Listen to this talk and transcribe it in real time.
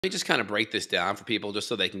Let me just kind of break this down for people just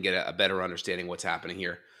so they can get a better understanding what's happening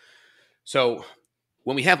here. So,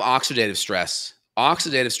 when we have oxidative stress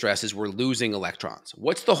is we're losing electrons.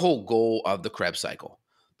 What's the whole goal of the Krebs cycle?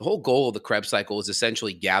 The whole goal of the Krebs cycle is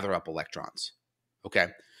essentially gather up electrons. Okay.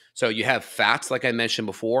 So, you have fats, like I mentioned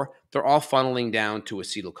before, they're all funneling down to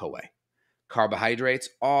acetyl CoA. Carbohydrates,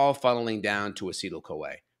 all funneling down to acetyl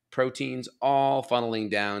CoA. Proteins, all funneling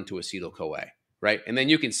down to acetyl CoA, right? And then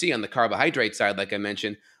you can see on the carbohydrate side, like I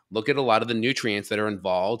mentioned, look at a lot of the nutrients that are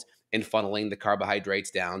involved in funneling the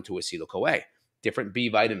carbohydrates down to acetyl CoA. Different B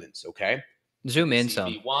vitamins, okay? Zoom in See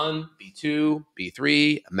some. B1, B2,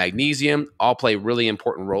 B3, magnesium, all play really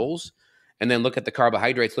important roles. And then look at the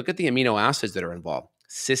carbohydrates, look at the amino acids that are involved.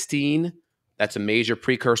 Cysteine, that's a major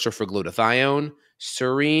precursor for glutathione.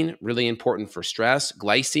 Serine, really important for stress.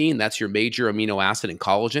 Glycine, that's your major amino acid in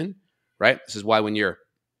collagen, right? This is why when you're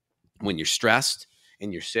stressed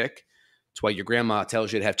and you're sick, it's why your grandma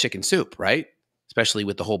tells you to have chicken soup, right? Especially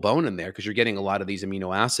with the whole bone in there, because you're getting a lot of these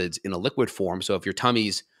amino acids in a liquid form. So if your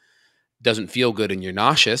tummy's doesn't feel good and you're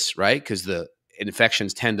nauseous, right? Because the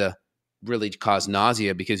infections tend to really cause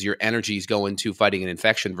nausea because your energy is going to fighting an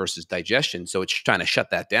infection versus digestion. So it's trying to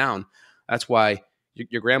shut that down. That's why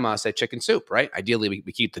your grandma said chicken soup, right? Ideally,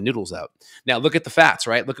 we keep the noodles out. Now, look at the fats,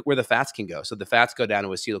 right? Look at where the fats can go. So the fats go down to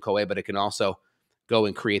acetyl CoA, but it can also go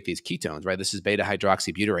and create these ketones, right? This is beta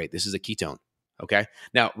hydroxybutyrate. This is a ketone, okay?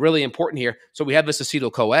 Now, really important here. So we have this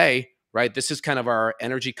acetyl CoA, right? This is kind of our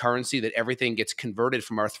energy currency that everything gets converted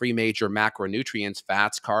from our three major macronutrients,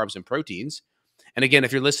 fats, carbs, and proteins. And again,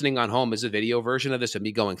 if you're listening on home, is a video version of this of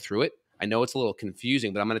me going through it. I know it's a little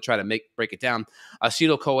confusing, but I'm going to try to break it down.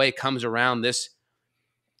 Acetyl CoA comes around this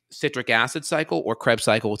citric acid cycle or Krebs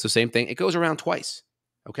cycle. It's the same thing. It goes around twice.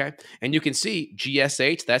 Okay. And you can see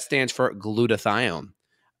GSH, that stands for glutathione.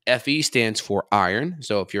 Fe stands for iron.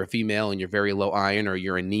 So if you're a female and you're very low iron or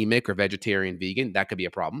you're anemic or vegetarian, vegan, that could be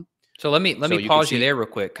a problem. So let me pause you there real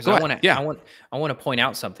quick because I want to point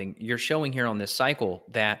out something. You're showing here on this cycle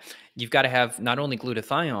that you've got to have not only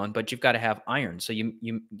glutathione, but you've got to have iron. So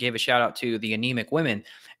you gave a shout out to the anemic women.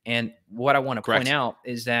 And what I want to point out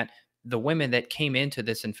is that the women that came into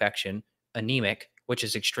this infection anemic, which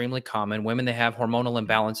is extremely common, women that have hormonal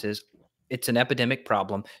imbalances, it's an epidemic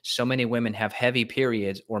problem. So many women have heavy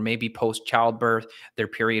periods, or maybe post childbirth, their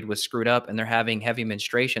period was screwed up and they're having heavy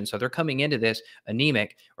menstruation. So they're coming into this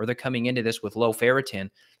anemic, or they're coming into this with low ferritin.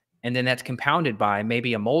 And then that's compounded by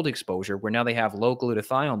maybe a mold exposure where now they have low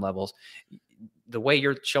glutathione levels. The way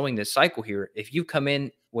you're showing this cycle here, if you come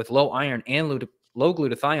in with low iron and low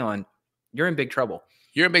glutathione, you're in big trouble.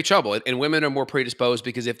 You're in big trouble. And women are more predisposed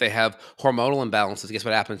because if they have hormonal imbalances, guess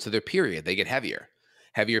what happens to their period? They get heavier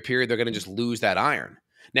period, they're going to just lose that iron.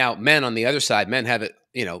 Now, men on the other side, men have it,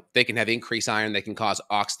 they can have increased iron. They can cause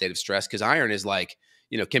oxidative stress because iron is like,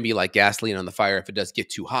 can be like gasoline on the fire if it does get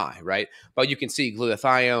too high, right? But you can see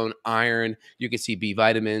glutathione, iron, you can see B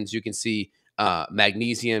vitamins, you can see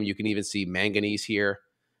magnesium, you can even see manganese here,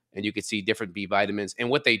 and you can see different B vitamins. And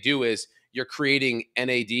what they do is you're creating NAD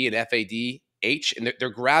and FADH, and they're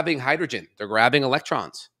grabbing hydrogen, they're grabbing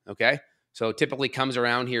electrons, okay? So it typically comes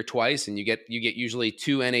around here twice, and you get usually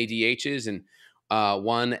 2 NADHs and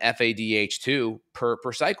 1 FADH2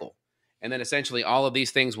 per cycle. And then essentially all of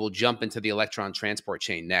these things will jump into the electron transport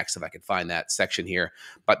chain next, if I could find that section here.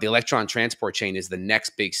 But the electron transport chain is the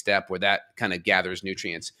next big step where that kind of gathers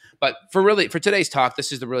nutrients. But for today's talk,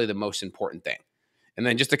 this is really the most important thing. And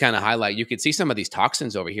then just to kind of highlight, you can see some of these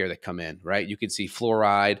toxins over here that come in, right? You can see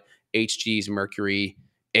fluoride, HGs, mercury,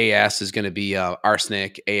 AS is going to be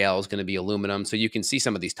arsenic, AL is going to be aluminum. So you can see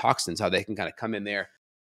some of these toxins, how they can kind of come in there